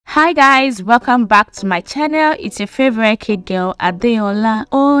Hi guys, welcome back to my channel. It's your favorite cake girl, Adeola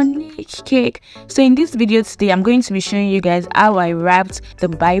Onicake. So in this video today, I'm going to be showing you guys how I wrapped the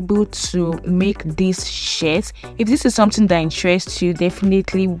Bible to make this shirt. If this is something that interests you,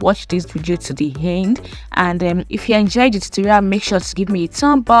 definitely watch this video to the end. And if you enjoyed the tutorial, make sure to give me a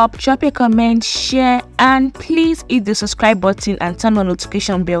thumb up, drop a comment, share, and please hit the subscribe button and turn on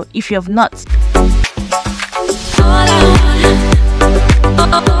notification bell if you have not.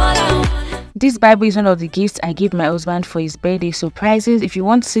 This Bible is one of the gifts I gave my husband for his birthday surprises. If you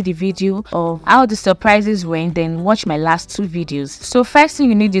want to see the video of how the surprises went, then watch my last two videos. So first thing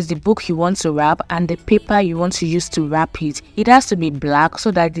you need is the book you want to wrap and the paper you want to use to wrap it. It has to be black so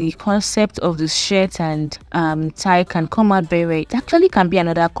that the concept of the shirt and tie can come out very well. It actually can be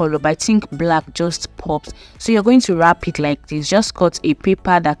another color, but I think black just pops. So you're going to wrap it like this. Just cut a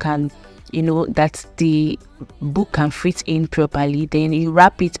paper that can, that the book can fit in properly. Then you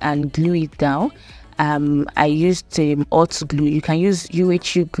wrap it and glue it down. I used hot glue. You can use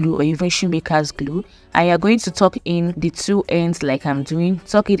UHU glue or even shoemaker's glue, and you're going to tuck in the two ends like I'm doing.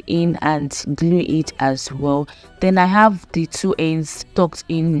 Tuck it in and glue it as well. Then I have the two ends tucked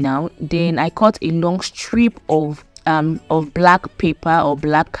in now. Then I cut a long strip of black paper or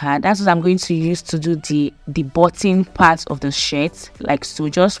black card. That's what I'm going to use to do the button part of the shirt, like so.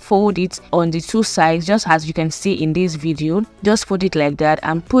 Just fold it on the two sides, just as you can see in this video. Just fold it like that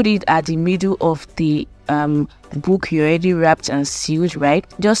and put it at the middle of the book you already wrapped and sealed, right?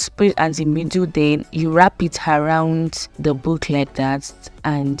 Just put it at the middle, then you wrap it around the book like that.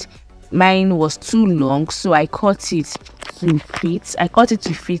 And mine was too long, so I cut it to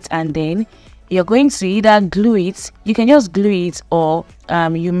fit. And then you're going to either glue it. You can just glue it, or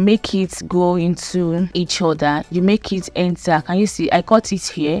you make it go into each other. You make it enter. Can you see? I cut it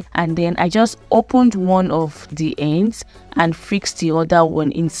here, and then I just opened one of the ends and fixed the other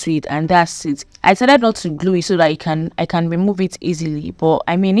one into it, and that's it. I decided not to glue it so that I can remove it easily. But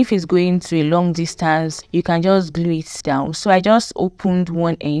I mean, if it's going to a long distance, you can just glue it down. So I just opened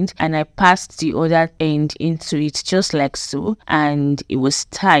one end and I passed the other end into it, just like so, and it was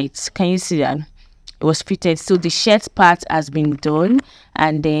tight. Can you see that? It was fitted. So the shirt part has been done,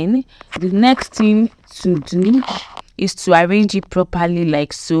 and then the next thing to do is to arrange it properly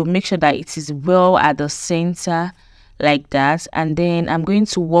like so. Make sure that it is well at the center like that. And then I'm going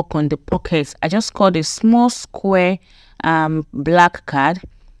to work on the pockets. I just cut a small square black card,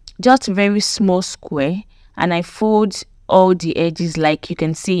 just very small square, and I fold all the edges like you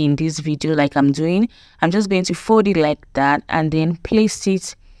can see in this video, like I'm doing. I'm just going to fold it like that and then place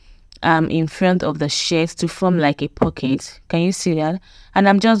it in front of the shirt to form like a pocket. Can you see that? And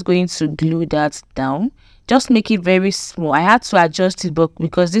I'm just going to glue that down. Just make it very small. I had to adjust it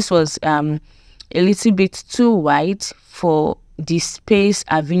because this was a little bit too wide for the space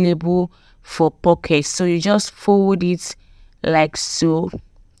available for pockets. So you just fold it like so.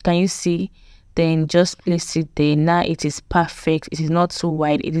 Can you see? Then just place it there. Now it is perfect. It is not too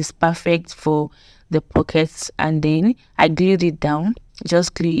wide. It is perfect for the pockets. And then I glued it down.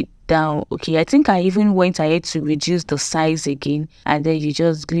 Just glue it down. Okay, I think I even went ahead to reduce the size again, and then you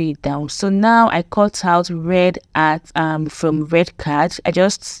just glue it down. So now I cut out red art from red card. I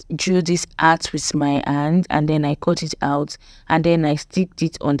just drew this art with my hand, and then I cut it out, and then I sticked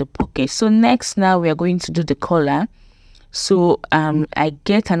it on the pocket. So next, now we are going to do the collar. So I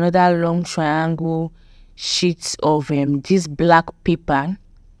get another long triangle sheet of this black paper,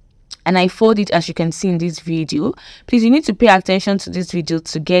 and I fold it as you can see in this video. Please, you need to pay attention to this video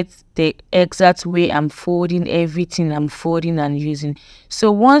to get the exact way I'm folding everything I'm folding and using.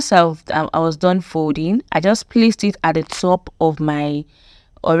 So once I was done folding, I just placed it at the top of my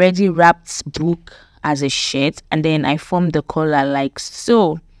already wrapped book as a shirt, and then I formed the collar like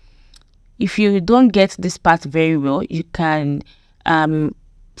so. If you don't get this part very well, you can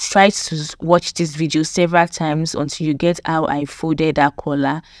try to watch this video several times until you get how I folded that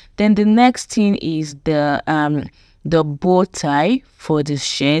collar. Then the next thing is the bow tie for the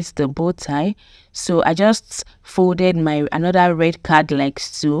shirt, the bow tie. So I just folded my another red card like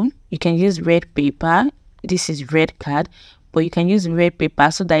so. You can use red paper. This is red card, but you can use red paper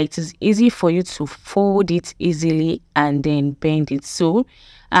so that it is easy for you to fold it easily and then bend it. So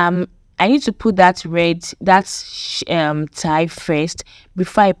I need to put that tie first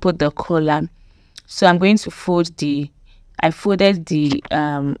before I put the collar. So I'm going to I folded the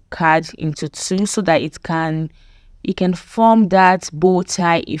card into two so that it can form that bow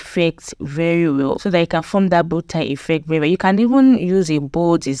tie effect very well. You can even use a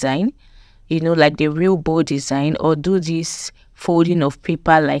bow design, like the real bow design, or do this folding of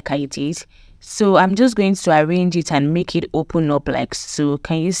paper like I did. So I'm just going to arrange it and make it open up like so.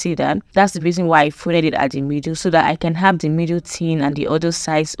 Can you see that? That's the reason why I folded it at the middle, so that I can have the middle thin and the other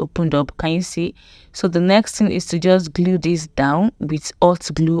sides opened up. Can you see? So the next thing is to just glue this down with hot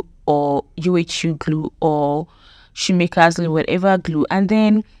glue or UHU glue or shoemaker's glue, whatever glue. And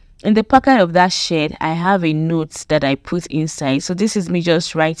then in the pocket of that shirt, I have a note that I put inside. So this is me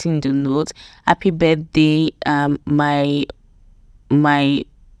just writing the note: happy birthday, my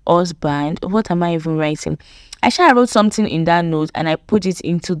husband. What am I even writing? I wrote something in that note and I put it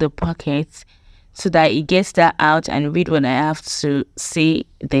into the pocket so that it gets that out and read what I have to say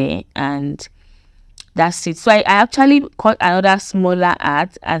there, and that's it. So I actually cut another smaller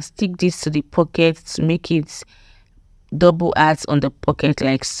heart and stick this to the pocket to make it double hearts on the pocket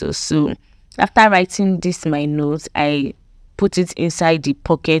like so. So after writing this my notes, I put it inside the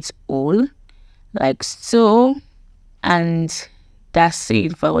pocket hole like so, and that's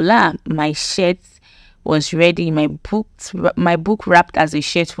it. Voila, my shirt was ready. My book wrapped as a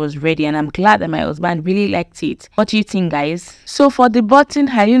shirt was ready, and I'm glad that my husband really liked it. What do you think, guys? So for the button,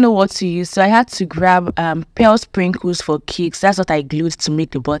 I didn't know what to use, so I had to grab pearl sprinkles for kicks. That's what I glued to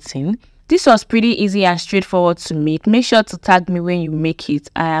make the button. This was pretty easy and straightforward to make. Make sure to tag me when you make it.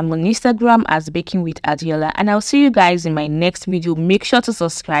 I am on Instagram as Baking with Adeola, and I'll see you guys in my next video. Make sure to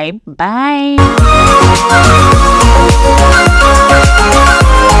subscribe. Bye.